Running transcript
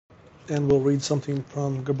and we'll read something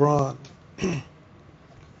from Gibran.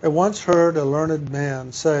 I once heard a learned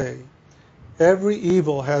man say, every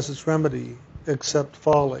evil has its remedy except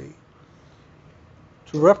folly.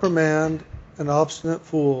 To reprimand an obstinate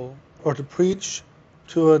fool or to preach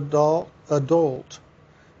to an adult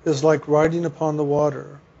is like riding upon the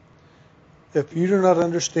water. If you do not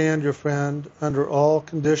understand your friend under all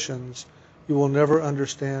conditions, you will never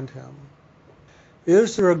understand him.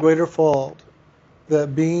 Is there a greater fault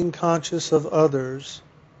than being conscious of the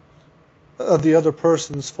other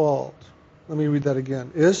person's fault? Let me read that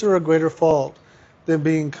again. Is there a greater fault than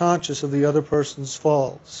being conscious of the other person's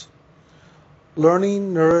faults?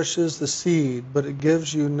 Learning nourishes the seed, but it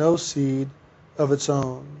gives you no seed of its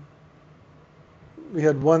own. We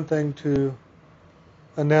had one thing to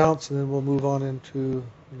announce, and then we'll move on into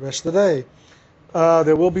the rest of the day.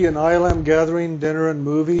 There will be an ILM gathering, dinner, and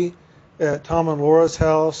movie at Tom and Laura's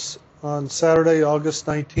house on Saturday, August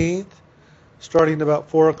 19th, starting about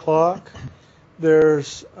 4 o'clock.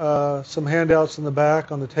 There's some handouts in the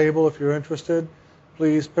back on the table if you're interested.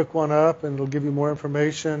 Please pick one up, and it'll give you more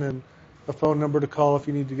information and a phone number to call if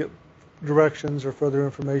you need to get directions or further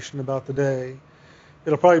information about the day.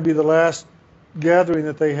 It'll probably be the last gathering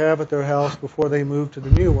that they have at their house before they move to the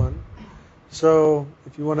new one. So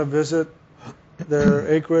if you want to visit their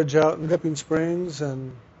acreage out in Hipping Springs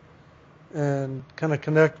and kind of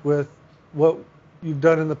connect with what you've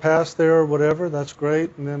done in the past there or whatever, that's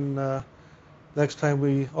great. And then next time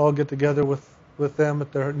we all get together with them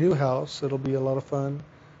at their new house, it'll be a lot of fun.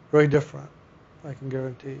 Very different, I can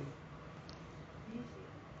guarantee.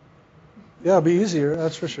 Yeah, it'll be easier,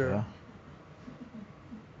 that's for sure. Yeah.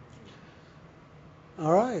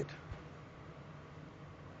 All right.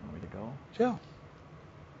 Want me to go? Yeah.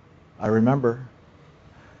 I remember.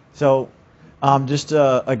 So just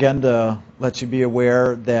again to let you be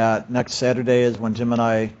aware that next Saturday is when Jim and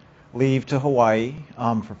I leave to Hawaii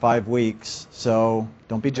for 5 weeks. So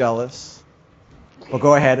don't be jealous. Well,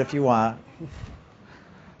 go ahead if you want.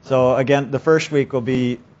 So again, the first week will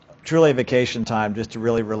be truly vacation time, just to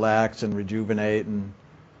really relax and rejuvenate and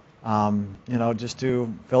just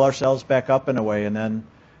to fill ourselves back up in a way. And then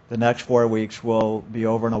the next 4 weeks we'll be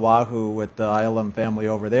over in Oahu with the ILM family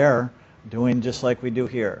over there, doing just like we do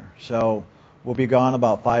here. So we'll be gone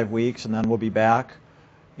about 5 weeks, and then we'll be back.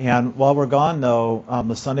 And while we're gone, though,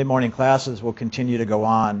 the Sunday morning classes will continue to go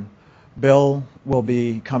on. Bill will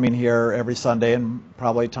be coming here every Sunday, and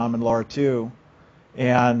probably Tom and Laura too.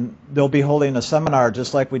 And they'll be holding a seminar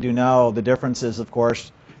just like we do now. The difference is, of course,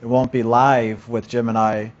 it won't be live with Jim and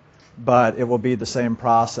I, but it will be the same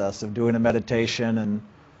process of doing a meditation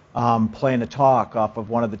and playing a talk off of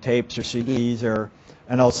one of the tapes or CDs.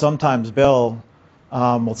 I know sometimes Bill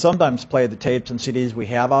will sometimes play the tapes and CDs we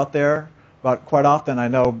have out there, but quite often I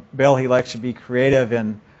know Bill, he likes to be creative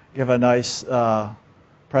and give a nice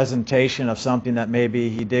presentation of something that maybe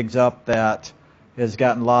he digs up that has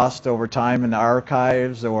gotten lost over time in the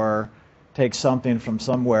archives, or take something from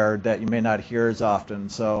somewhere that you may not hear as often.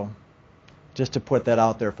 So just to put that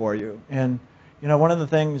out there for you. And one of the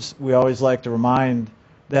things we always like to remind,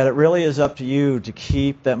 that it really is up to you to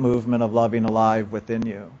keep that movement of loving alive within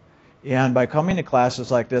you. And by coming to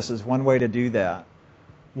classes like this is one way to do that.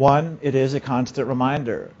 One, it is a constant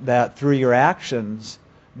reminder that through your actions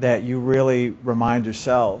that you really remind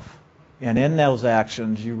yourself. And in those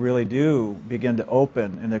actions, you really do begin to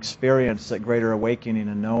open and experience that greater awakening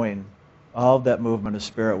and knowing of that movement of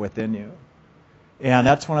spirit within you. And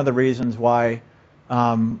that's one of the reasons why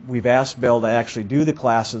we've asked Bill to actually do the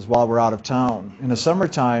classes while we're out of town. In the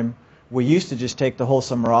summertime, we used to just take the whole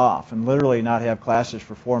summer off and literally not have classes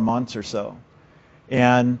for 4 months or so.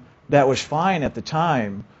 And that was fine at the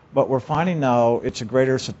time, but we're finding now it's a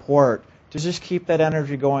greater support to just keep that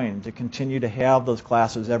energy going, to continue to have those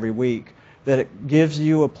classes every week, that it gives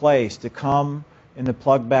you a place to come and to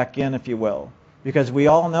plug back in, if you will. Because we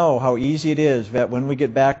all know how easy it is that when we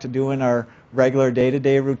get back to doing our regular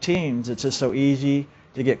day-to-day routines, it's just so easy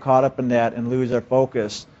to get caught up in that and lose our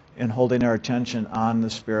focus in holding our attention on the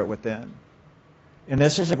spirit within. And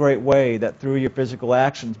this is a great way that through your physical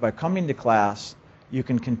actions, by coming to class, you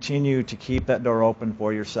can continue to keep that door open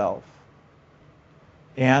for yourself.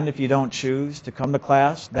 And if you don't choose to come to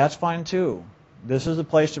class, that's fine too. This is a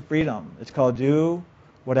place of freedom. It's called do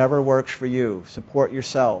whatever works for you. Support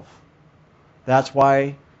yourself. That's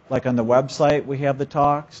why, like on the website, we have the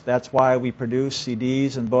talks. That's why we produce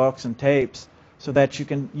CDs and books and tapes, so that you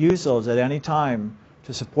can use those at any time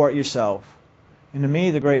to support yourself. And to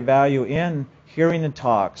me, the great value in hearing the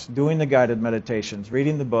talks, doing the guided meditations,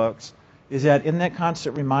 reading the books, is that in that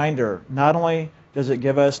constant reminder, not only does it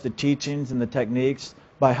give us the teachings and the techniques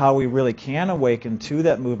by how we really can awaken to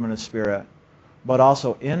that movement of spirit, but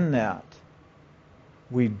also in that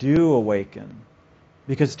we do awaken.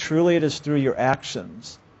 Because truly it is through your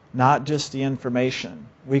actions, not just the information.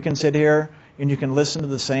 We can sit here and you can listen to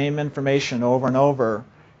the same information over and over,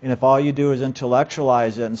 and if all you do is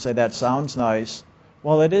intellectualize it and say that sounds nice,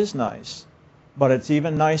 well, it is nice. But it's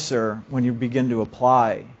even nicer when you begin to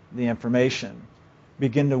apply the information,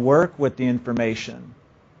 begin to work with the information,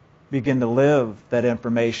 begin to live that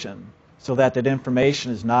information, so that that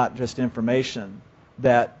information is not just information,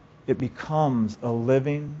 that it becomes a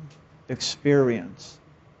living experience,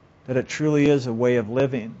 that it truly is a way of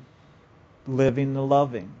living the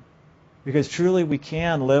loving. Because truly we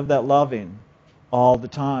can live that loving all the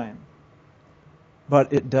time.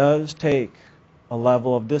 But it does take a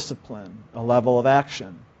level of discipline, a level of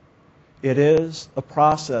action. It is a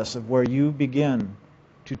process of where you begin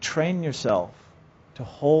to train yourself to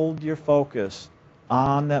hold your focus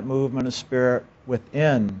on that movement of spirit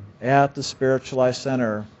within, at the spiritualized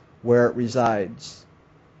center where it resides.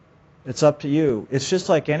 It's up to you. It's just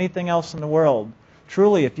like anything else in the world.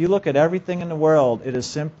 Truly, if you look at everything in the world, it is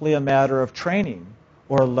simply a matter of training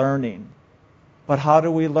or learning. But how do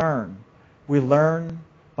we learn? We learn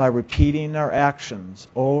by repeating our actions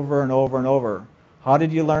over and over and over. How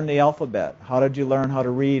did you learn the alphabet? How did you learn how to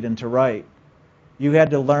read and to write? You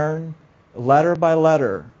had to learn letter by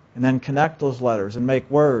letter and then connect those letters and make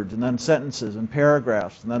words and then sentences and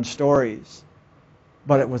paragraphs and then stories.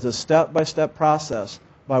 But it was a step-by-step process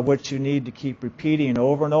by which you need to keep repeating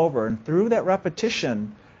over and over. And through that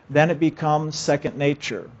repetition, then it becomes second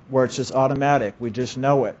nature, where it's just automatic. We just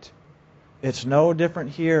know it. It's no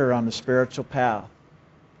different here on the spiritual path.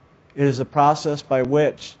 It is a process by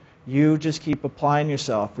which you just keep applying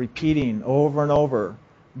yourself, repeating over and over,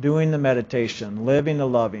 doing the meditation, living the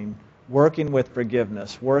loving, working with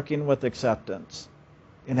forgiveness, working with acceptance.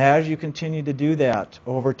 And as you continue to do that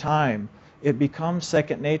over time, it becomes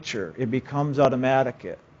second nature. It becomes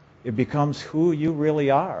automatic. It becomes who you really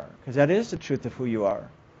are, because that is the truth of who you are.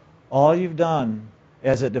 All you've done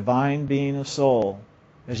as a divine being of soul,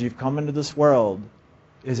 as you've come into this world,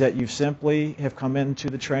 is that you simply have come into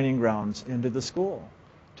the training grounds, into the school,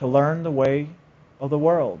 to learn the way of the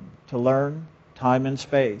world, to learn time and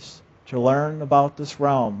space, to learn about this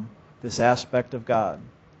realm, this aspect of God.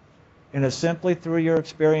 And it's simply through your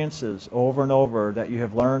experiences over and over that you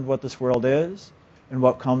have learned what this world is and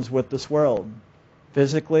what comes with this world.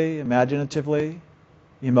 Physically, imaginatively,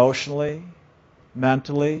 emotionally,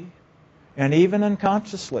 mentally, and even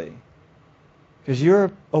unconsciously. Because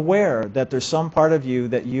you're aware that there's some part of you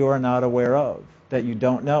that you are not aware of, that you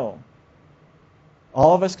don't know.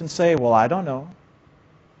 All of us can say, well, I don't know.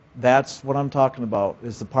 That's what I'm talking about,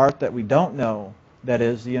 is the part that we don't know, that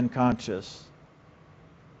is the unconscious.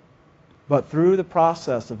 But through the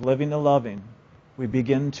process of living the loving, we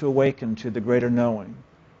begin to awaken to the greater knowing,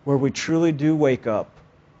 where we truly do wake up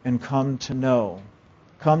and come to know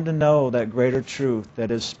that greater truth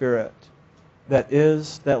that is spirit, that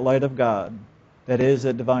is that light of God, that is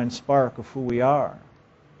that divine spark of who we are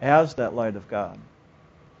as that light of God.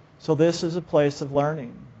 So this is a place of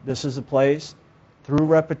learning. This is a place through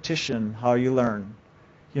repetition how you learn.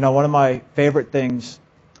 You know, one of my favorite things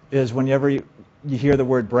is whenever you hear the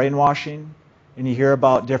word brainwashing, and you hear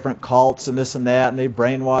about different cults and this and that, and they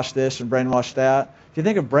brainwash this and brainwash that. If you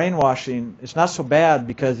think of brainwashing, it's not so bad,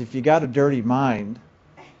 because if you got a dirty mind,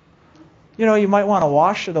 you know, you might want to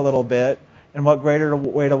wash it a little bit, and what greater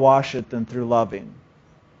way to wash it than through loving?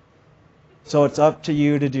 So it's up to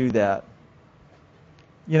you to do that.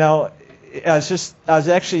 You know, I was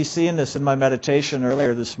actually seeing this in my meditation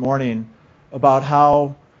earlier this morning about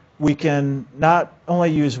how we can not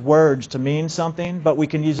only use words to mean something, but we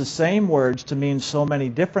can use the same words to mean so many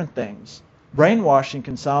different things. Brainwashing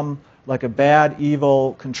can sound like a bad,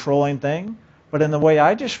 evil, controlling thing, but in the way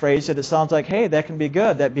I just phrased it, it sounds like, hey, that can be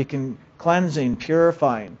good. That can cleansing,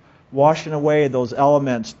 purifying, washing away those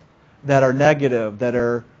elements that are negative, that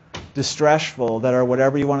are distressful, that are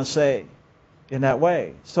whatever you want to say in that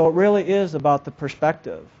way. So it really is about the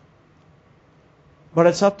perspective. But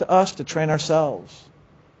it's up to us to train ourselves.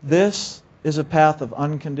 This is a path of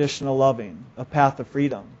unconditional loving, a path of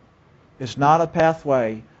freedom. It's not a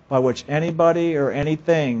pathway by which anybody or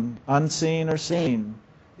anything, unseen or seen,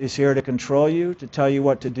 is here to control you, to tell you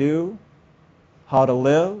what to do, how to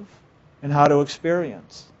live, and how to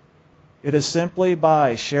experience. It is simply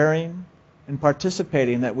by sharing and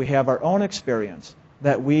participating that we have our own experience,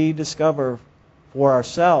 that we discover for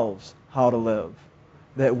ourselves how to live,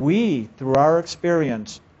 that we, through our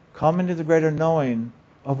experience, come into the greater knowing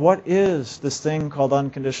of what is this thing called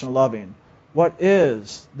unconditional loving, what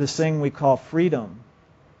is this thing we call freedom,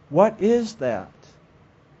 What is that?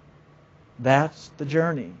 That's the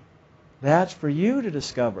journey. That's for you to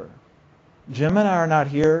discover. Jim and I are not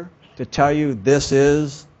here to tell you this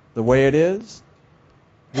is the way it is.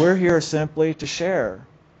 We're here simply to share,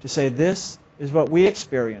 to say this is what we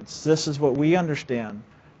experience, this is what we understand,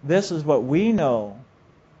 this is what we know.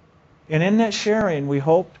 And in that sharing, we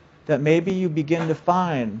hope that maybe you begin to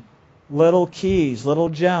find little keys, little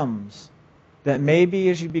gems, that maybe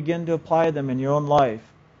as you begin to apply them in your own life,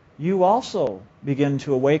 you also begin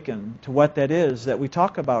to awaken to what that is that we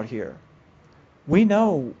talk about here. We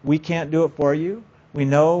know we can't do it for you. We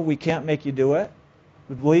know we can't make you do it.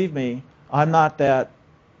 But believe me, I'm not that,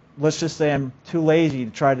 let's just say I'm too lazy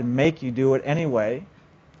to try to make you do it anyway,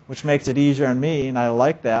 which makes it easier on me, and I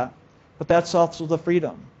like that. But that's also the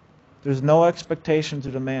freedom. There's no expectation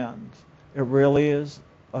to demand. It really is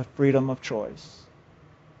a freedom of choice.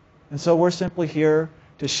 And so we're simply here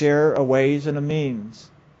to share a ways and a means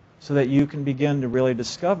so that you can begin to really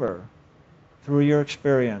discover through your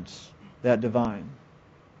experience that divine.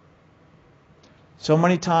 So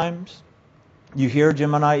many times you hear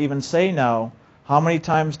Jim and I even say now, how many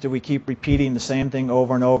times do we keep repeating the same thing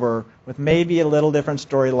over and over with maybe a little different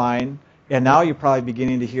storyline, and now you're probably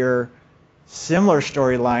beginning to hear similar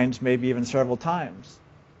storylines maybe even several times.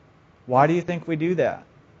 Why do you think we do that?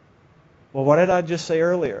 Well, what did I just say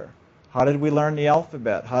earlier? How did we learn the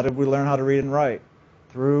alphabet? How did we learn how to read and write?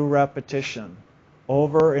 Through repetition,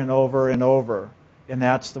 over and over and over. And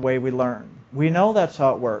that's the way we learn. We know that's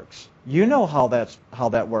how it works. You know how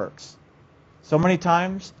that works. So many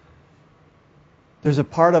times, there's a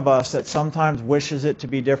part of us that sometimes wishes it to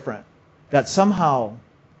be different. That somehow,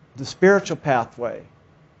 the spiritual pathway,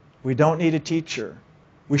 we don't need a teacher.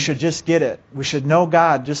 We should just get it. We should know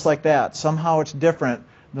God just like that. Somehow it's different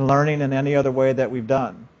than learning in any other way that we've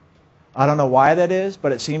done. I don't know why that is,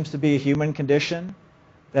 but it seems to be a human condition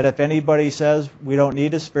that if anybody says we don't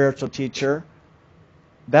need a spiritual teacher,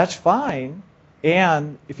 that's fine.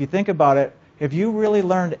 And if you think about it, have you really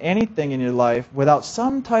learned anything in your life without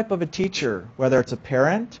some type of a teacher, whether it's a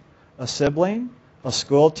parent, a sibling, a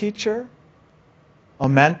school teacher, a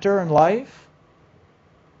mentor in life,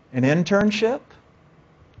 an internship,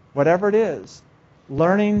 whatever it is?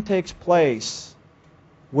 Learning takes place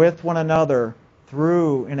with one another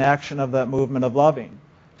through an action of that movement of loving.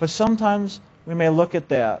 But sometimes we may look at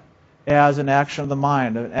that as an action of the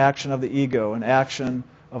mind, an action of the ego, an action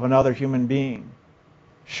of another human being.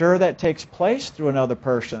 Sure, that takes place through another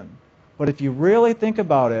person, but if you really think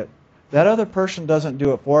about it, that other person doesn't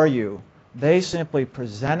do it for you. They simply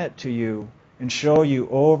present it to you and show you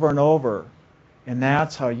over and over, and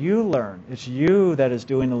that's how you learn. It's you that is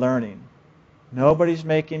doing the learning. Nobody's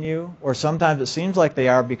making you, or sometimes it seems like they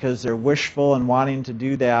are because they're wishful and wanting to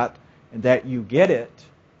do that, and that you get it.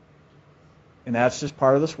 And that's just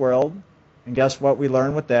part of this world. And guess what we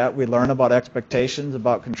learn with that? We learn about expectations,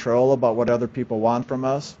 about control, about what other people want from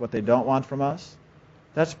us, what they don't want from us.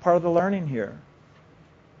 That's part of the learning here.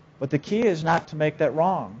 But the key is not to make that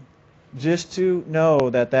wrong. Just to know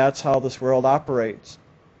that that's how this world operates.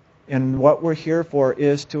 And what we're here for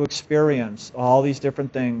is to experience all these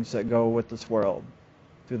different things that go with this world.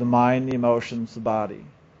 Through the mind, the emotions, the body.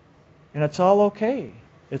 And it's all okay.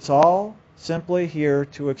 It's all simply here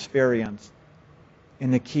to experience.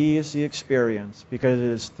 And the key is the experience, because it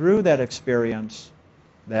is through that experience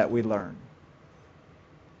that we learn.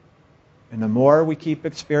 And the more we keep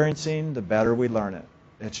experiencing, the better we learn it.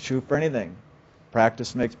 It's true for anything.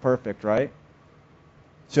 Practice makes perfect, right?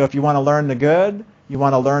 So if you want to learn the good, you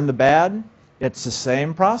want to learn the bad, it's the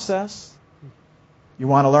same process. You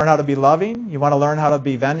want to learn how to be loving, you want to learn how to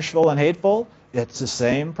be vengeful and hateful, it's the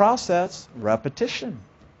same process. Repetition.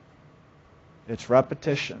 It's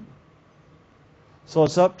repetition. So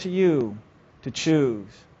it's up to you to choose,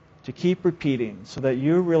 to keep repeating so that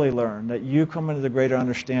you really learn, that you come into the greater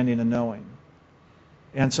understanding and knowing.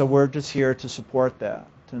 And so we're just here to support that,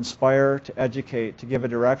 to inspire, to educate, to give a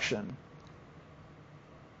direction.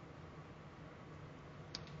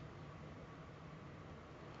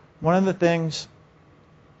 One of the things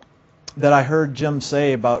that I heard Jim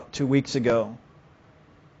say about 2 weeks ago,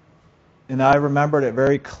 and I remembered it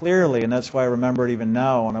very clearly, and that's why I remember it even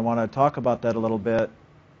now, and I want to talk about that a little bit,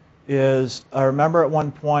 is I remember at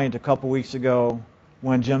one point a couple weeks ago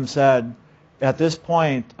when Jim said, at this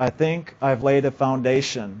point, I think I've laid a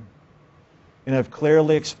foundation and have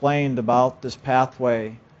clearly explained about this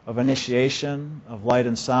pathway of initiation, of light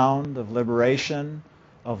and sound, of liberation,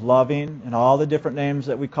 of loving, and all the different names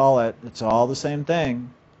that we call it. It's all the same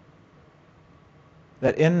thing.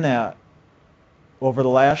 That in that, over the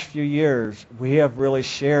last few years, we have really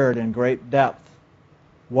shared in great depth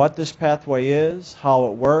what this pathway is, how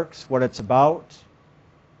it works, what it's about.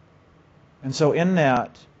 And so in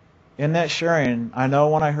that sharing, I know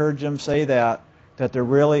when I heard Jim say that there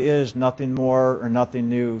really is nothing more or nothing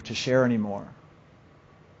new to share anymore.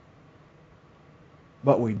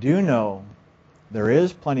 But we do know there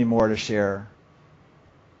is plenty more to share.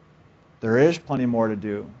 There is plenty more to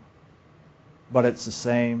do. But it's the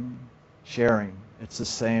same sharing. It's the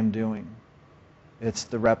same doing. It's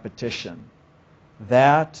the repetition.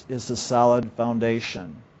 That is the solid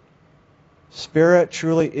foundation. Spirit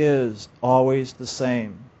truly is always the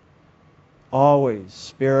same. Always.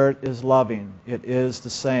 Spirit is loving. It is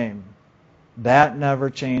the same. That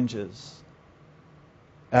never changes.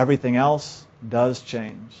 Everything else does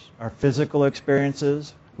change. Our physical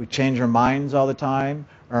experiences, we change our minds all the time.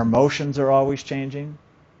 Our emotions are always changing.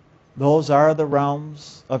 Those are the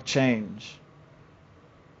realms of change.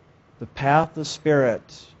 The path of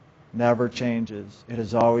Spirit never changes. It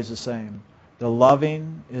is always the same. The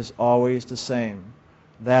loving is always the same.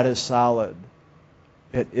 That is solid.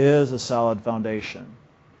 It is a solid foundation.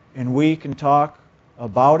 And we can talk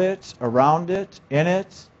about it, around it, in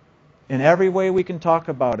every way we can talk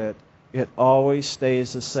about it. It always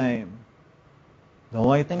stays the same. The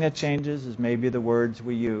only thing that changes is maybe the words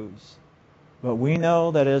we use. But we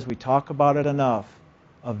know that as we talk about it enough,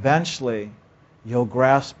 eventually you'll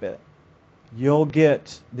grasp it. You'll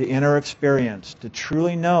get the inner experience to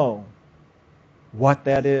truly know what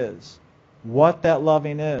that is, what that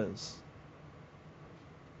loving is.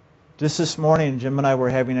 Just this morning, Jim and I were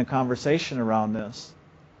having a conversation around this.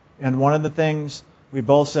 And one of the things we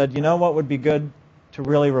both said, you know what would be good to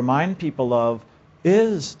really remind people of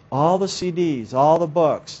is all the CDs, all the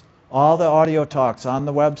books, all the audio talks on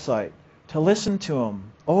the website, to listen to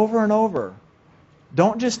them over and over.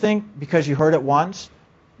 Don't just think because you heard it once,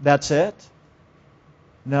 that's it.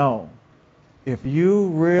 No. If you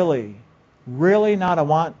really not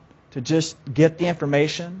want to just get the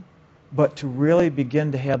information, but to really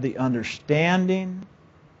begin to have the understanding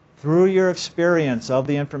through your experience of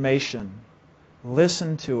the information,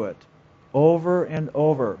 listen to it over and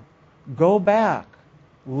over. Go back,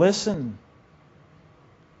 listen,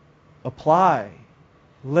 apply,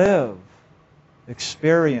 live,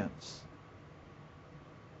 experience.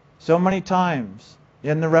 So many times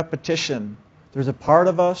in the repetition, there's a part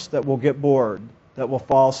of us that will get bored, that will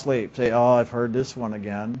fall asleep. Say, oh, I've heard this one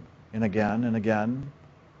again and again and again.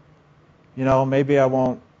 You know, maybe I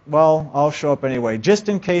won't. Well, I'll show up anyway, just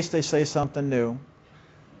in case they say something new.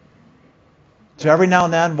 So every now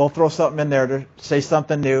and then we'll throw something in there to say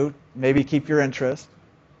something new, maybe keep your interest,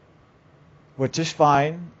 which is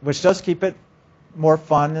fine, which does keep it more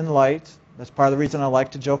fun and light. That's part of the reason I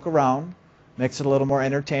like to joke around. Makes it a little more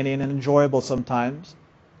entertaining and enjoyable sometimes,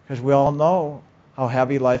 because we all know how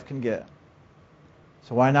heavy life can get.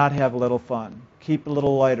 So why not have a little fun? Keep it a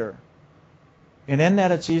little lighter. And in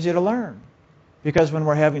that, it's easy to learn. Because when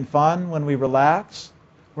we're having fun, when we relax,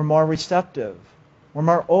 we're more receptive. We're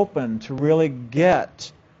more open to really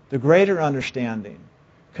get the greater understanding.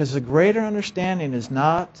 Because the greater understanding is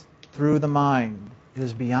not through the mind. It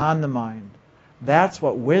is beyond the mind. That's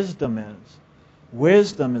what wisdom is.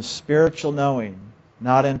 Wisdom is spiritual knowing,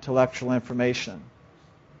 not intellectual information.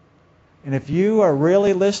 And if you are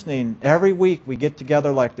really listening, every week we get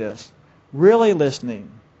together like this, really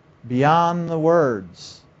listening beyond the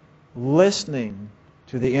words, listening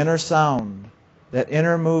to the inner sound, that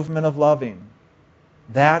inner movement of loving,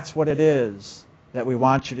 that's what it is that we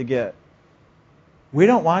want you to get. We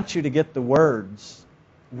don't want you to get the words.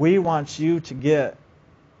 We want you to get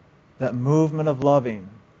that movement of loving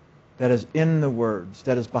that is in the words,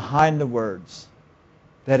 that is behind the words,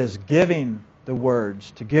 that is giving the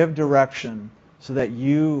words to give direction so that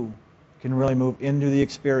you can really move into the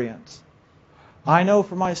experience. I know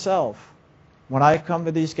for myself, when I come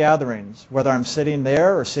to these gatherings, whether I'm sitting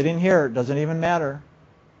there or sitting here, it doesn't even matter,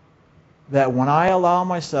 that when I allow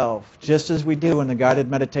myself, just as we do in the guided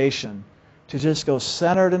meditation, to just go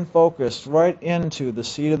centered and focused right into the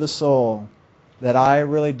seat of the soul, that I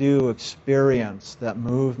really do experience that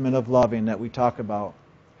movement of loving that we talk about.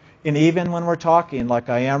 And even when we're talking, like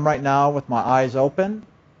I am right now with my eyes open,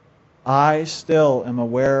 I still am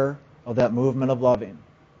aware of that movement of loving.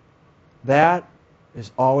 That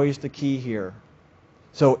is always the key here.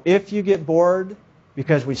 So if you get bored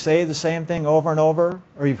because we say the same thing over and over,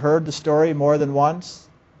 or you've heard the story more than once,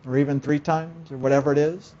 or even 3 times, or whatever it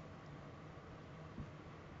is,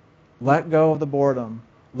 let go of the boredom.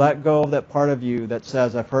 Let go of that part of you that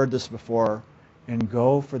says, I've heard this before, and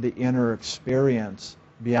go for the inner experience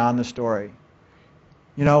beyond the story.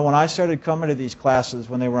 You know, when I started coming to these classes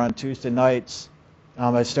when they were on Tuesday nights,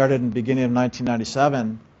 I started in the beginning of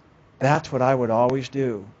 1997. That's what I would always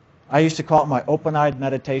do. I used to call it my open-eyed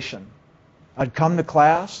meditation. I'd come to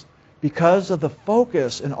class because of the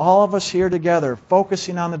focus and all of us here together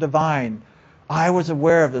focusing on the divine. I was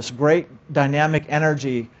aware of this great dynamic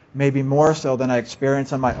energy, maybe more so than I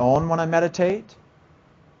experience on my own when I meditate.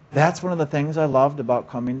 That's one of the things I loved about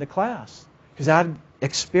coming to class, because I'd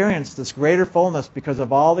experienced this greater fullness because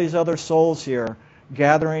of all these other souls here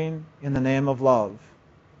gathering in the name of love.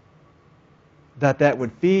 That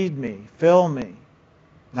would feed me, fill me,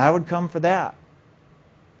 and I would come for that.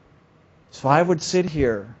 So I would sit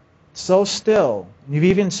here so still. You've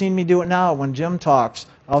even seen me do it now when Jim talks.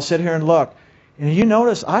 I'll sit here and look. And you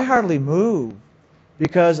notice I hardly move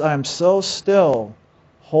because I'm so still,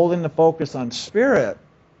 holding the focus on spirit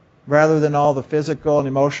rather than all the physical and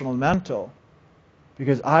emotional and mental.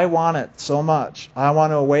 Because I want it so much. I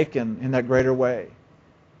want to awaken in that greater way.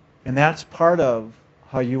 And that's part of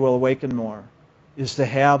how you will awaken more, is to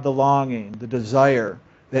have the longing, the desire,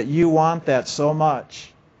 that you want that so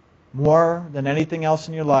much, more than anything else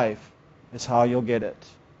in your life, is how you'll get it.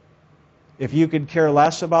 If you could care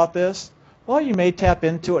less about this, well, you may tap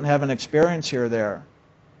into it and have an experience here or there.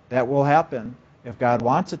 That will happen if God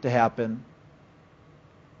wants it to happen.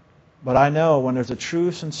 But I know when there's a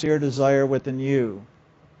true, sincere desire within you,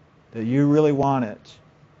 that you really want it,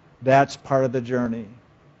 that's part of the journey.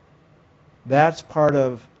 That's part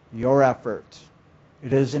of your effort.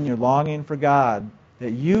 It is in your longing for God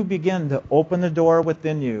that you begin to open the door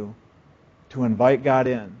within you to invite God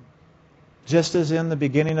in. Just as in the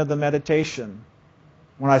beginning of the meditation,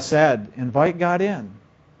 when I said, invite God in.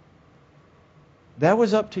 That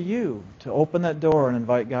was up to you to open that door and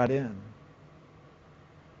invite God in.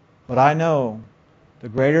 But I know the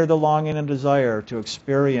greater the longing and desire to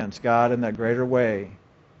experience God in that greater way,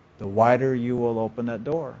 the wider you will open that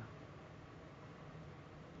door.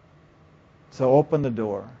 So open the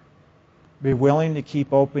door. Be willing to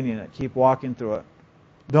keep opening it, keep walking through it.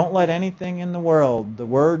 Don't let anything in the world, the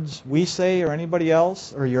words we say or anybody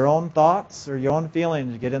else, or your own thoughts or your own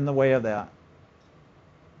feelings, get in the way of that.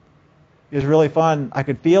 It was really fun. I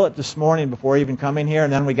could feel it this morning before even coming here,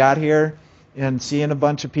 and then we got here and seeing a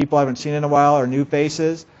bunch of people I haven't seen in a while or new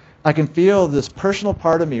faces. I can feel this personal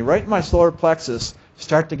part of me right in my solar plexus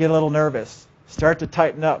start to get a little nervous, start to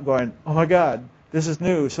tighten up, going, oh my God, this is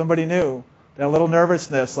new, somebody new. That little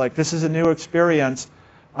nervousness, like this is a new experience.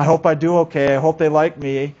 I hope I do okay. I hope they like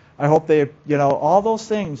me. I hope they, all those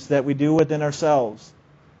things that we do within ourselves.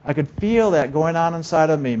 I could feel that going on inside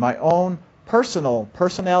of me, my own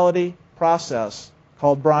personality process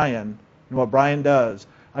called Brian and what Brian does.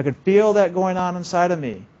 I could feel that going on inside of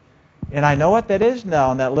me. And I know what that is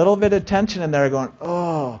now, and that little bit of tension in there going,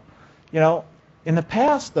 oh. In the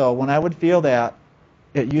past, though, when I would feel that,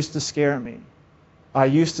 it used to scare me. I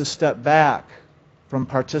used to step back from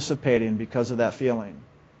participating because of that feeling.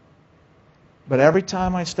 But every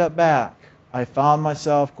time I stepped back, I found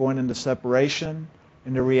myself going into separation,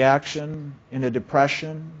 into reaction, into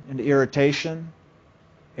depression, into irritation,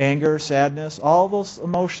 anger, sadness, all those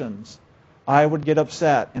emotions. I would get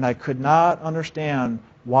upset, and I could not understand,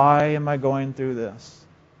 why am I going through this?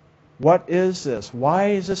 What is this?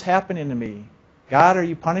 Why is this happening to me? God, are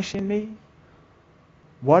you punishing me?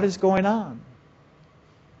 What is going on?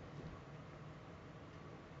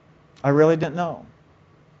 I really didn't know.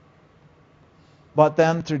 But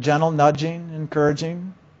then through gentle nudging,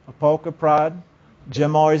 encouraging, a poke, a prod,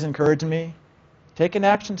 Jim always encouraged me, take an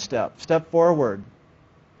action step forward.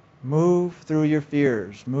 Move through your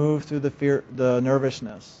fears, move through the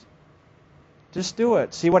nervousness. Just do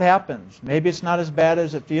it, see what happens. Maybe it's not as bad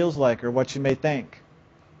as it feels like or what you may think.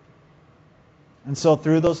 And so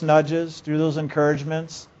through those nudges, through those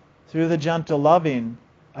encouragements, through the gentle loving,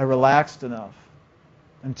 I relaxed enough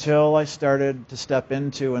until I started to step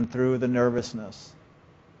into and through the nervousness,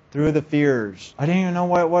 through the fears. I didn't even know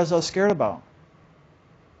what it was I was scared about.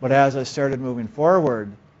 But as I started moving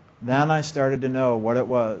forward, then I started to know what it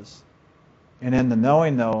was. And in the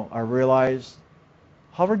knowing, though, I realized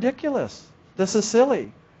how ridiculous. This is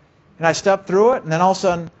silly. And I stepped through it, and then all of a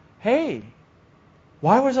sudden, hey,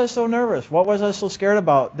 why was I so nervous? What was I so scared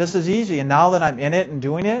about? This is easy. And now that I'm in it and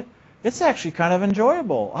doing it, it's actually kind of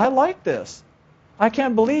enjoyable. I like this. I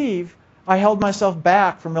can't believe I held myself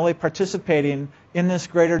back from really participating in this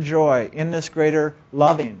greater joy, in this greater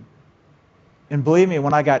loving. And believe me,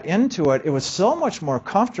 when I got into it, it was so much more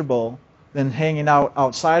comfortable than hanging out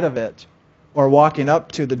outside of it or walking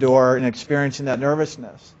up to the door and experiencing that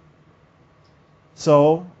nervousness.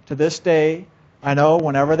 So, to this day, I know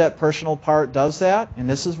whenever that personal part does that, and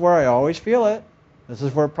this is where I always feel it, this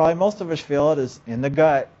is where probably most of us feel it, is in the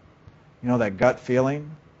gut. You know, that gut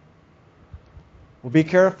feeling? Well, be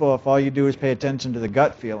careful if all you do is pay attention to the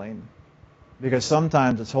gut feeling, because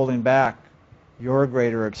sometimes it's holding back your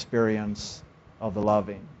greater experience of the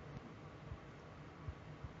loving.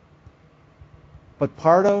 But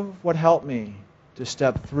part of what helped me to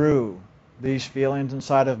step through these feelings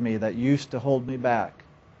inside of me that used to hold me back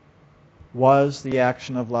was the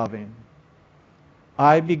action of loving.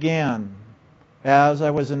 I began, as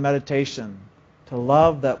I was in meditation, to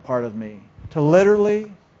love that part of me, to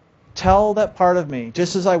literally tell that part of me,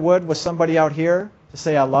 just as I would with somebody out here, to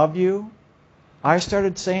say, I love you. I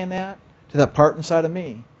started saying that to that part inside of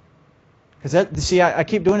me. Because see, I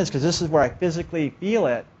keep doing this because this is where I physically feel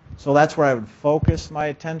it. So that's where I would focus my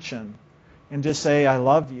attention and just say, I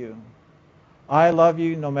love you. I love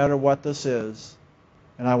you no matter what this is.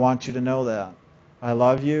 And I want you to know that. I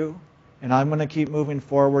love you, and I'm going to keep moving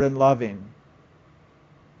forward and loving.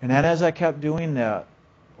 And then as I kept doing that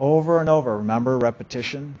over and over, remember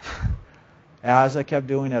repetition? As I kept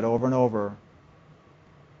doing that over and over,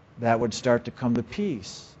 that would start to come to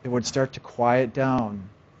peace. It would start to quiet down.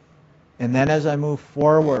 And then as I moved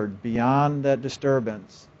forward beyond that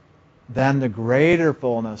disturbance, then the greater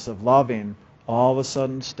fullness of loving all of a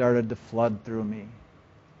sudden started to flood through me.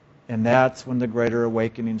 And that's when the greater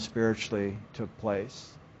awakening spiritually took place.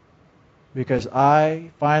 Because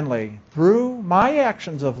I finally, through my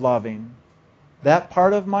actions of loving, that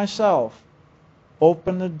part of myself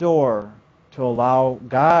opened the door to allow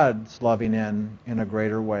God's loving in a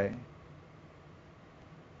greater way.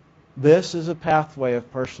 This is a pathway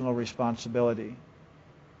of personal responsibility.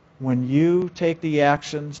 When you take the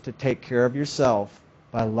actions to take care of yourself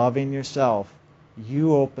by loving yourself,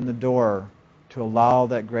 you open the door to allow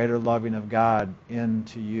that greater loving of God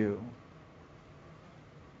into you.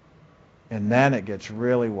 And then it gets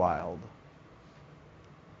really wild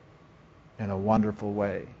in a wonderful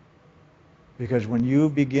way. Because when you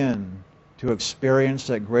begin to experience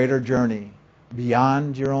that greater journey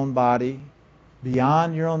beyond your own body,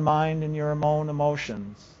 beyond your own mind and your own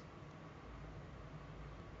emotions,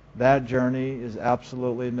 that journey is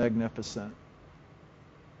absolutely magnificent.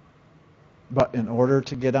 But in order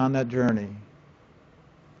to get on that journey,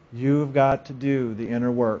 you've got to do the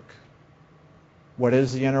inner work. What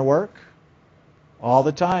is the inner work? All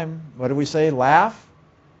the time. What do we say? Laugh?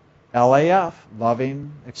 L-A-F.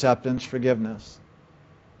 Loving, acceptance, forgiveness.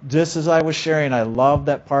 Just as I was sharing, I loved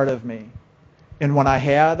that part of me. And when I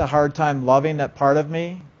had a hard time loving that part of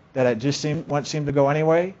me, that it just seemed to go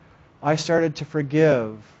anyway, I started to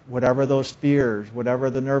forgive whatever those fears, whatever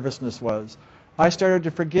the nervousness was. I started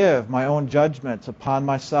to forgive my own judgments upon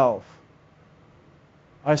myself.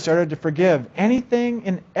 I started to forgive anything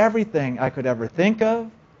and everything I could ever think of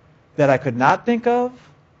that I could not think of.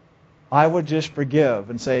 I would just forgive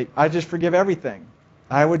and say, I just forgive everything.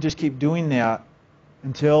 I would just keep doing that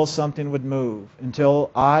until something would move, until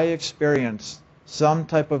I experienced some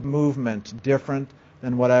type of movement different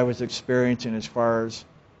than what I was experiencing as far as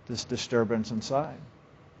this disturbance inside.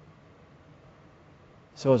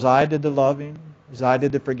 So as I did the loving, as I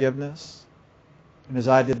did the forgiveness, and as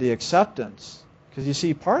I did the acceptance, because you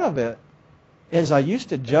see, part of it is I used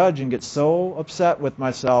to judge and get so upset with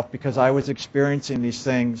myself because I was experiencing these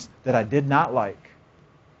things that I did not like.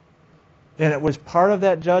 And it was part of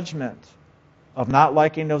that judgment of not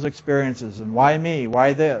liking those experiences and why me,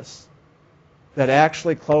 why this, that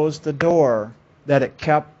actually closed the door, that it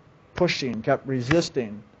kept pushing, kept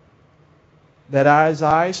resisting. That as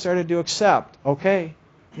I started to accept, okay,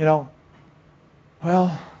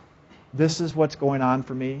 well, this is what's going on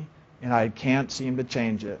for me, and I can't seem to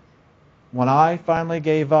change it. When I finally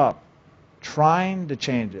gave up trying to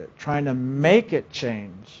change it, trying to make it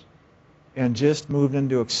change, and just moved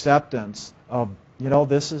into acceptance of,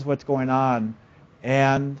 this is what's going on,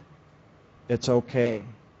 and it's okay.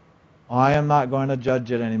 I am not going to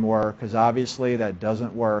judge it anymore, because obviously that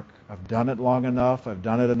doesn't work. I've done it long enough, I've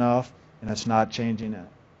done it enough, and it's not changing it.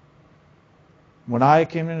 When I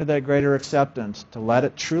came into that greater acceptance, to let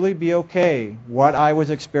it truly be okay, what I was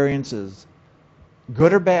experiencing,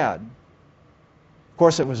 good or bad. Of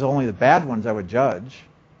course, it was only the bad ones I would judge.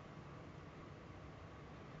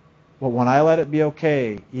 But when I let it be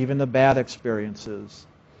okay, even the bad experiences,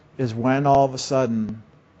 is when all of a sudden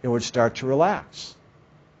it would start to relax.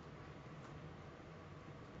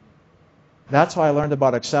 That's how I learned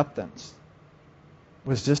about acceptance,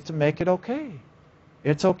 was just to make it okay.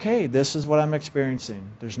 It's okay. This is what I'm experiencing.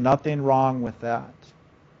 There's nothing wrong with that.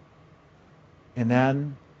 And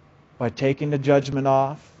then, by taking the judgment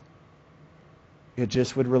off, it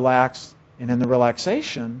just would relax. And in the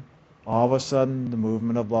relaxation, all of a sudden, the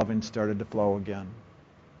movement of loving started to flow again.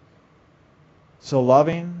 So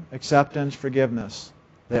loving, acceptance, forgiveness,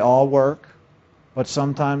 they all work, but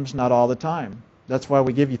sometimes not all the time. That's why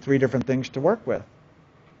we give you 3 different things to work with.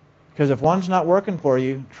 Because if one's not working for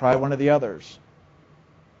you, try one of the others.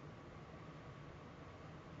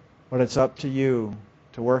 But it's up to you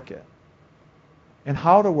to work it. And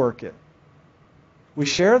how to work it. We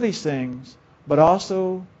share these things, but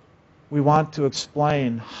also we want to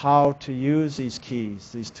explain how to use these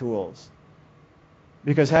keys, these tools.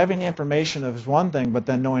 Because having the information is one thing, but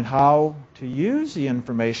then knowing how to use the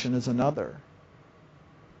information is another.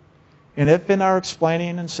 And if in our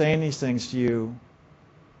explaining and saying these things to you,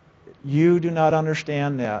 you do not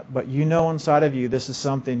understand that, but you know inside of you this is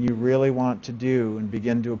something you really want to do and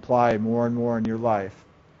begin to apply more and more in your life,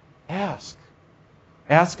 ask.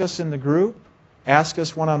 Ask us in the group. Ask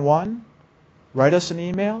us one-on-one. Write us an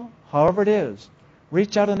email. However it is.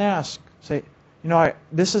 Reach out and ask. Say,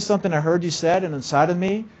 this is something I heard you said, and inside of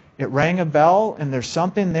me, it rang a bell, and there's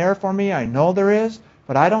something there for me. I know there is,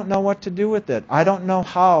 but I don't know what to do with it. I don't know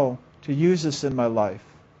how to use this in my life.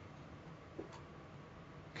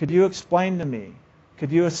 Could you explain to me?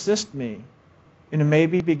 Could you assist me in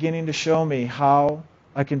maybe beginning to show me how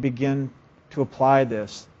I can begin to apply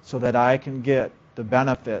this so that I can get the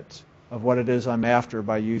benefit of what it is I'm after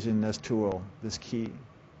by using this tool, this key?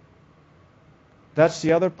 That's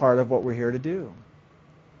the other part of what we're here to do.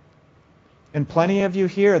 And plenty of you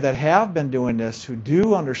here that have been doing this, who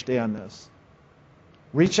do understand this,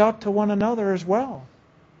 reach out to one another as well.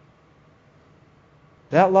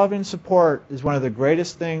 That loving support is one of the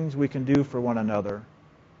greatest things we can do for one another,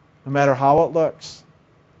 no matter how it looks.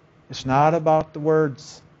 It's not about the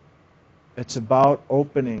words. It's about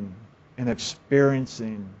opening and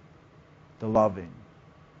experiencing the loving.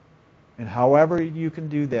 And however you can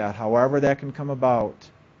do that, however that can come about,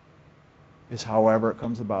 is however it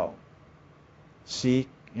comes about. Seek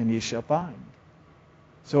and ye shall find.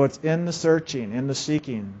 So it's in the searching, in the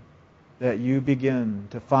seeking, that you begin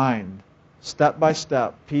to find, step by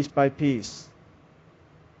step, piece by piece,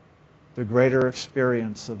 the greater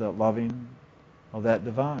experience of that loving, of that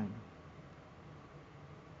divine.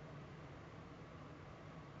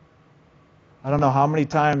 I don't know how many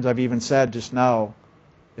times I've even said just now,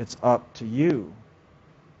 it's up to you.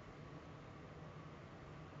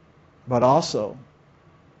 But also,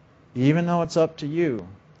 even though it's up to you,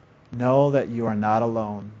 know that you are not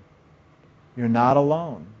alone. You're not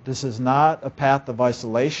alone. This is not a path of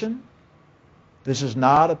isolation. This is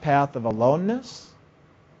not a path of aloneness.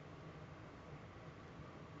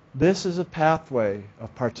 This is a pathway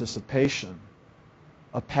of participation,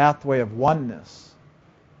 a pathway of oneness,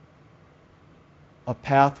 a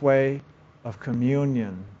pathway of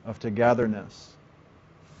communion, of togetherness.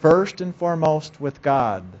 First and foremost with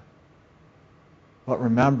God. But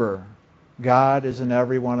remember, God is in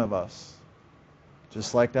every one of us,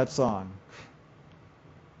 just like that song.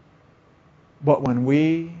 But when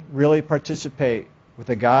we really participate with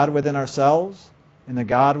the God within ourselves and the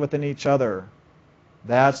God within each other,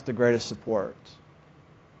 that's the greatest support.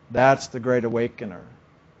 That's the great awakener.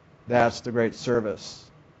 That's the great service.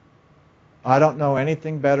 I don't know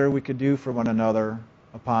anything better we could do for one another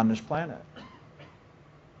upon this planet.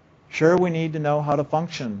 Sure, we need to know how to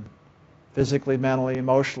function physically, mentally,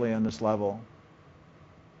 emotionally on this level.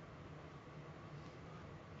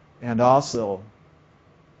 And also,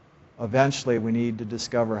 eventually, we need to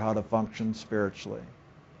discover how to function spiritually.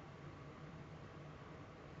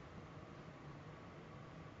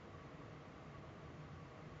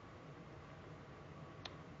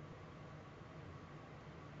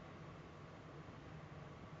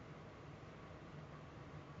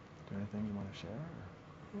 Is there anything you want to share?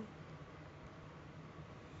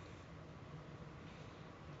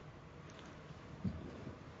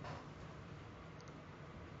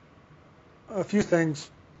 A few things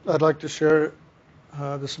I'd like to share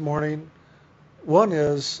this morning. One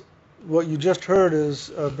is what you just heard is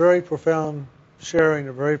a very profound sharing,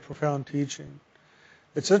 a very profound teaching.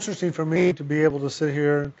 It's interesting for me to be able to sit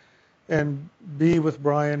here and be with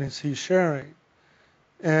Brian as he's sharing.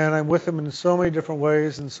 And I'm with him in so many different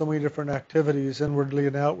ways and so many different activities, inwardly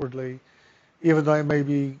and outwardly, even though I may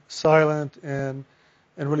be silent and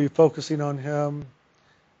really focusing on him.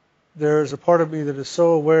 There's a part of me that is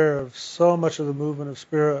so aware of so much of the movement of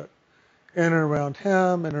Spirit in and around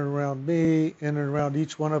him, in and around me, in and around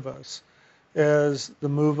each one of us as the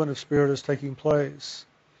movement of Spirit is taking place.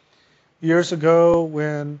 Years ago,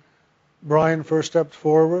 when Brian first stepped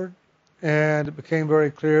forward, and it became very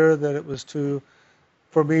clear that it was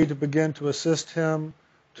for me to begin to assist him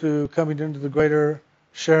to coming into the greater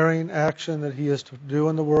sharing action that he is to do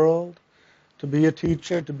in the world, to be a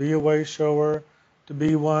teacher, to be a way shower, to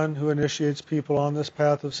be one who initiates people on this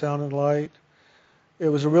path of sound and light. It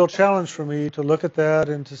was a real challenge for me to look at that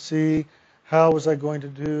and to see how was I going to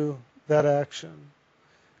do that action.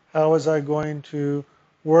 How was I going to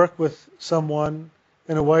work with someone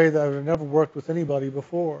in a way that I've never worked with anybody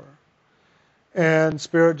before? And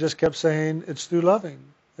Spirit just kept saying, it's through loving.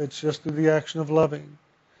 It's just through the action of loving.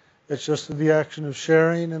 It's just through the action of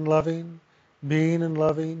sharing and loving, being and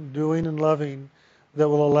loving, doing and loving, that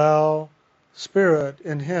will allow Spirit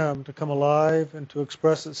in him to come alive and to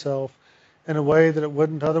express itself in a way that it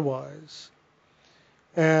wouldn't otherwise.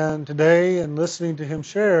 And today, in listening to him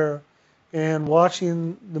share and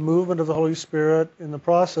watching the movement of the Holy Spirit in the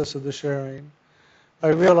process of the sharing, I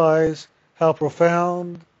realize how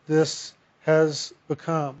profound this has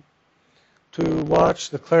become. To watch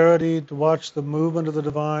the clarity, to watch the movement of the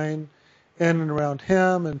divine in and around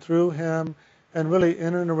him and through him, and really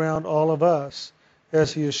in and around all of us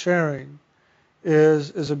as he is sharing,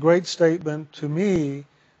 is a great statement to me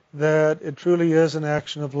that it truly is an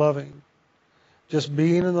action of loving. Just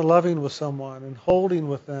being in the loving with someone and holding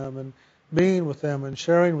with them and being with them and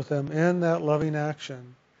sharing with them in that loving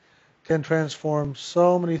action can transform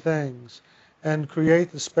so many things and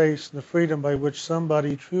create the space and the freedom by which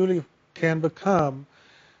somebody truly can become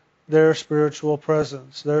their spiritual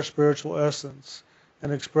presence, their spiritual essence,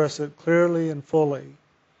 and express it clearly and fully.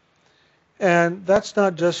 And that's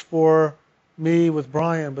not just for me with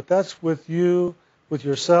Brian, but that's with you, with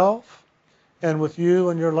yourself, and with you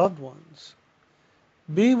and your loved ones.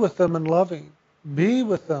 Be with them in loving. Be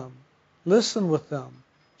with them. Listen with them.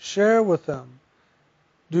 Share with them.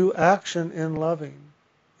 Do action in loving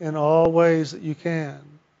in all ways that you can.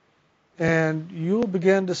 And you'll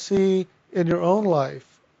begin to see in your own life,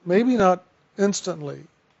 maybe not instantly,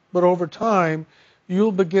 but over time,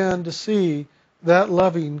 you'll begin to see that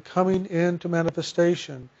loving coming into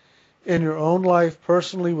manifestation in your own life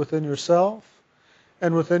personally within yourself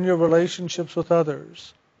and within your relationships with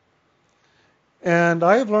others. And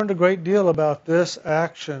I have learned a great deal about this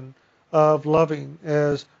action of loving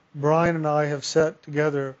as Brian and I have sat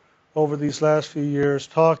together over these last few years,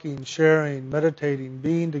 talking, sharing, meditating,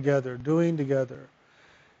 being together, doing together,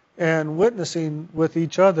 and witnessing with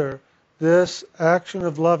each other this action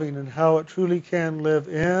of loving and how it truly can live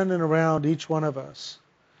in and around each one of us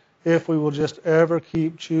if we will just ever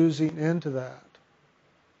keep choosing into that.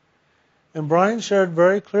 And Brian shared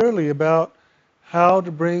very clearly about how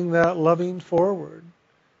to bring that loving forward.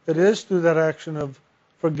 It is through that action of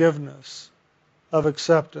forgiveness, of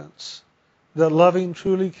acceptance, that loving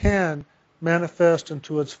truly can manifest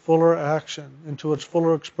into its fuller action, into its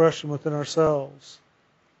fuller expression within ourselves.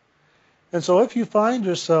 And so if you find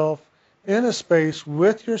yourself in a space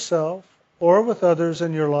with yourself or with others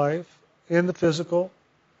in your life, in the physical,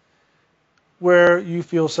 where you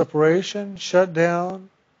feel separation, shut down,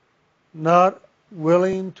 not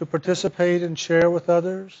willing to participate and share with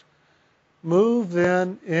others, move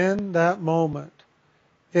then in that moment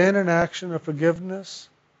in an action of forgiveness,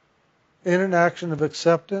 in an action of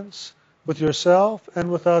acceptance with yourself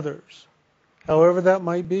and with others, however that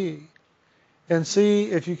might be, and see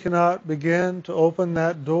if you cannot begin to open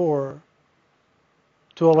that door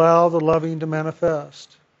to allow the loving to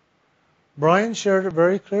manifest. Brian shared it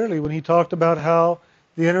very clearly when he talked about how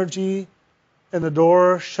the energy and the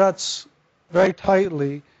door shuts very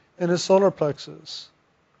tightly in his solar plexus.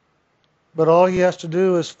 But all he has to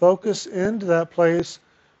do is focus into that place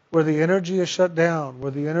where the energy is shut down,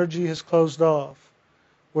 where the energy is closed off,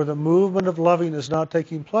 where the movement of loving is not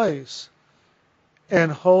taking place,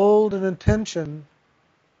 and hold an intention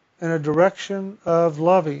and a direction of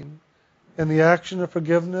loving and the action of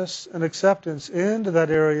forgiveness and acceptance into that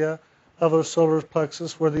area of a solar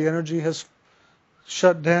plexus where the energy has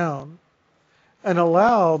shut down, and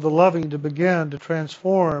allow the loving to begin to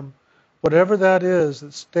transform whatever that is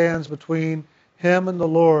that stands between him and the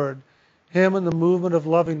Lord, him and the movement of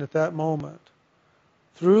loving at that moment.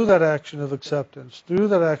 Through that action of acceptance, through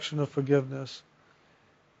that action of forgiveness,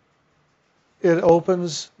 it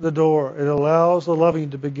opens the door. It allows the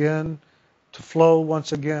loving to begin to flow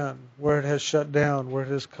once again where it has shut down, where it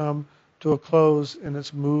has come to a close in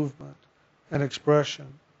its movement and expression.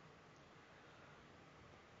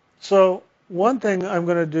 So one thing I'm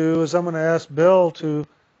going to do is I'm going to ask Bill to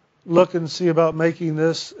look and see about making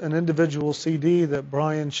this an individual CD that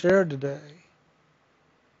Brian shared today.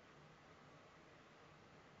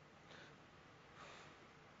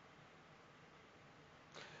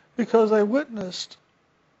 Because I witnessed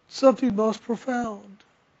something most profound.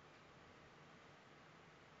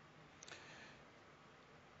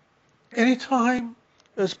 Anytime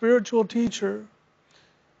a spiritual teacher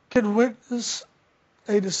can witness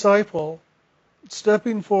a disciple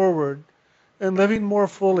stepping forward and living more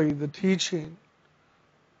fully the teaching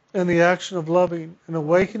and the action of loving and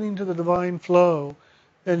awakening to the divine flow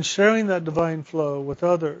and sharing that divine flow with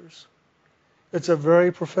others. It's a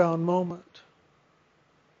very profound moment.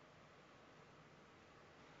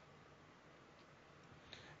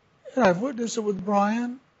 And I've witnessed it with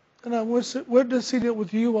Brian, and I'm witnessing it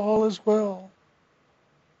with you all as well.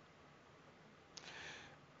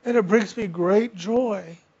 And it brings me great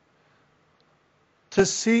joy to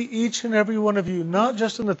see each and every one of you, not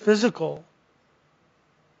just in the physical,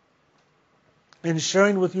 and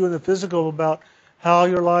sharing with you in the physical about how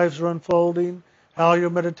your lives are unfolding, how your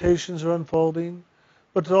meditations are unfolding,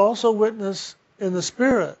 but to also witness in the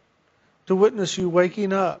spirit, to witness you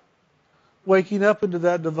waking up into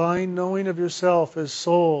that divine knowing of yourself as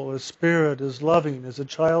soul, as spirit, as loving, as a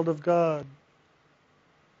child of God.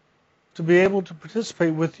 To be able to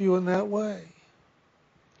participate with you in that way.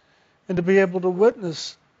 And to be able to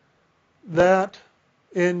witness that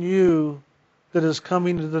in you that is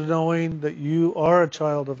coming to the knowing that you are a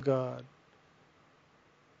child of God.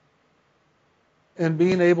 And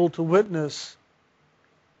being able to witness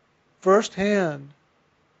firsthand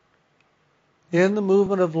in the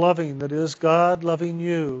movement of loving, that is God loving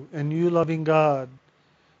you and you loving God,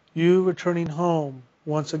 you returning home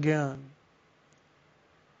once again.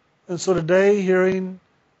 And so today, hearing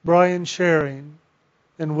Brian sharing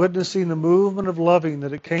and witnessing the movement of loving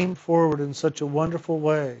that it came forward in such a wonderful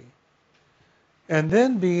way, and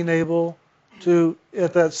then being able to,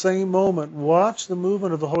 at that same moment, watch the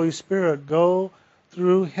movement of the Holy Spirit go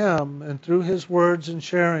through him and through his words and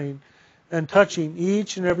sharing and touching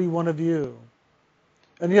each and every one of you.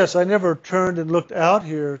 And yes, I never turned and looked out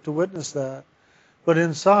here to witness that, but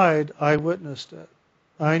inside I witnessed it.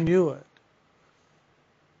 I knew it.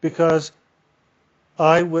 Because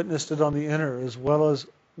I witnessed it on the inner as well as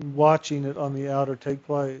watching it on the outer take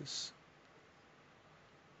place.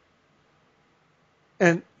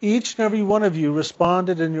 And each and every one of you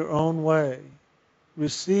responded in your own way,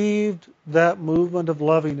 received that movement of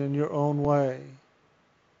loving in your own way.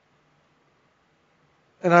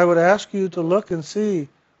 And I would ask you to look and see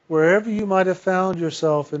wherever you might have found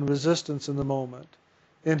yourself in resistance in the moment,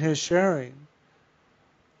 in his sharing.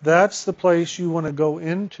 That's the place you want to go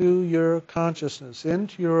into your consciousness,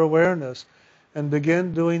 into your awareness, and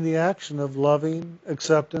begin doing the action of loving,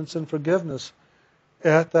 acceptance, and forgiveness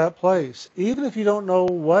at that place. Even if you don't know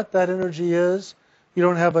what that energy is, you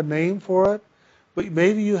don't have a name for it, but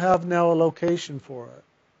maybe you have now a location for it,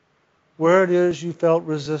 where it is you felt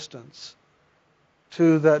resistance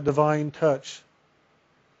to that divine touch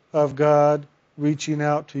of God reaching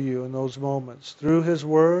out to you in those moments, through his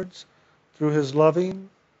words, through his loving,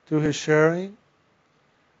 through his sharing.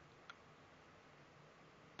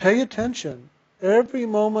 Pay attention every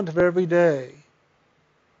moment of every day,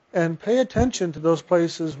 and pay attention to those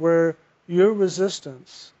places where your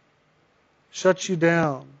resistance shuts you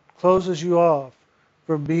down, closes you off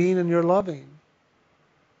from being in your loving,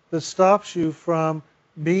 that stops you from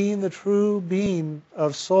being the true being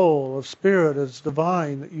of soul, of spirit, as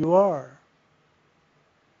divine that you are.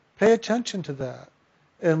 Pay attention to that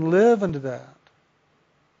and live into that.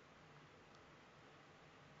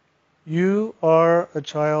 You are a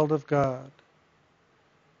child of God.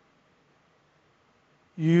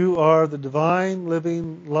 You are the divine,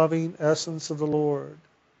 living, loving essence of the Lord.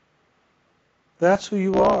 That's who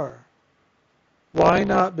you are. Why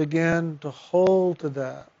not begin to hold to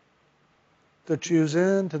that, to choose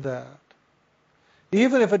into that?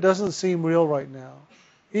 Even if it doesn't seem real right now,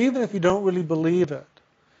 even if you don't really believe it,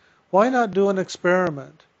 why not do an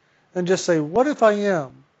experiment and just say, what if I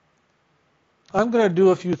am? I'm going to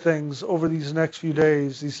do a few things over these next few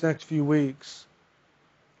days, these next few weeks,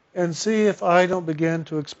 and see if I don't begin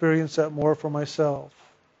to experience that more for myself.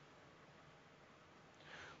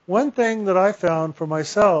 One thing that I found for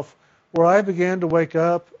myself, where I began to wake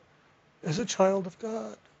up as a child of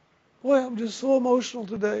God. Boy, I'm just so emotional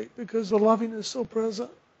today because the loving is so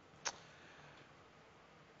present.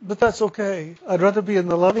 But that's okay. I'd rather be in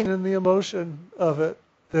the loving and the emotion of it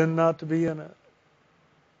than not to be in it.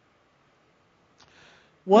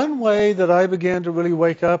 One way that I began to really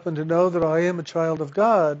wake up and to know that I am a child of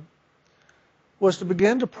God was to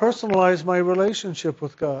begin to personalize my relationship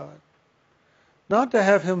with God. Not to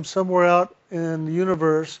have him somewhere out in the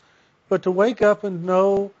universe, but to wake up and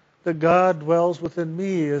know that God dwells within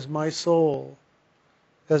me as my soul,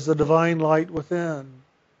 as the divine light within.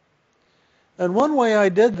 And one way I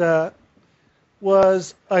did that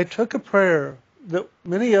was I took a prayer that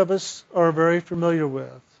many of us are very familiar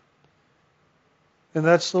with, and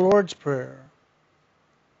that's the Lord's Prayer.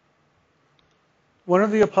 One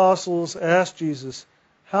of the apostles asked Jesus,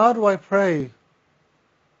 "How do I pray?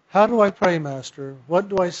 How do I pray, Master? What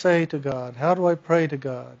do I say to God? How do I pray to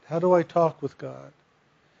God? How do I talk with God?"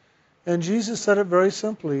 And Jesus said it very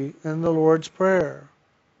simply in the Lord's Prayer.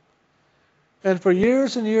 And for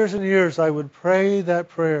years and years and years, I would pray that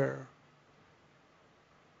prayer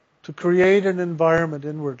to create an environment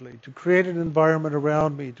inwardly, to create an environment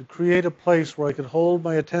around me, to create a place where I could hold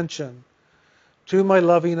my attention to my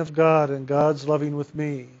loving of God and God's loving with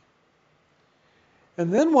me.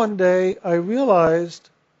 And then one day I realized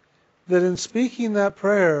that in speaking that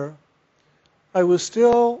prayer, I was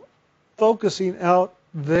still focusing out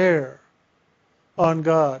there on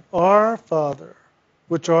God, our Father,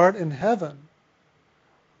 which art in heaven.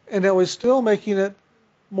 And I was still making it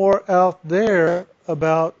more out there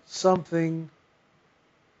about something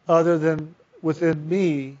other than within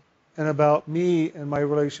me and about me and my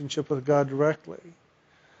relationship with God directly.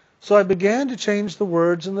 So I began to change the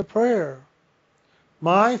words in the prayer.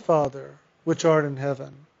 My Father, which art in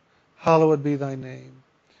heaven, hallowed be thy name.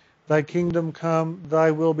 Thy kingdom come,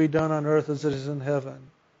 thy will be done on earth as it is in heaven.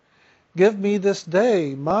 Give me this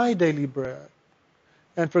day my daily bread,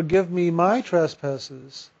 and forgive me my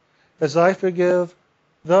trespasses, as I forgive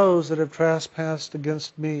those that have trespassed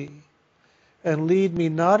against me. And lead me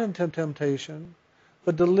not into temptation,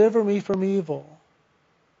 but deliver me from evil.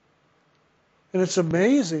 And it's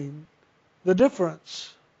amazing the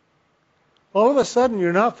difference. All of a sudden,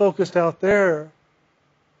 you're not focused out there,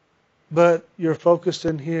 but you're focused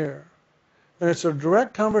in here. And it's a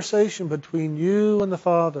direct conversation between you and the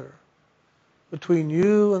Father, between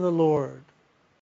you and the Lord.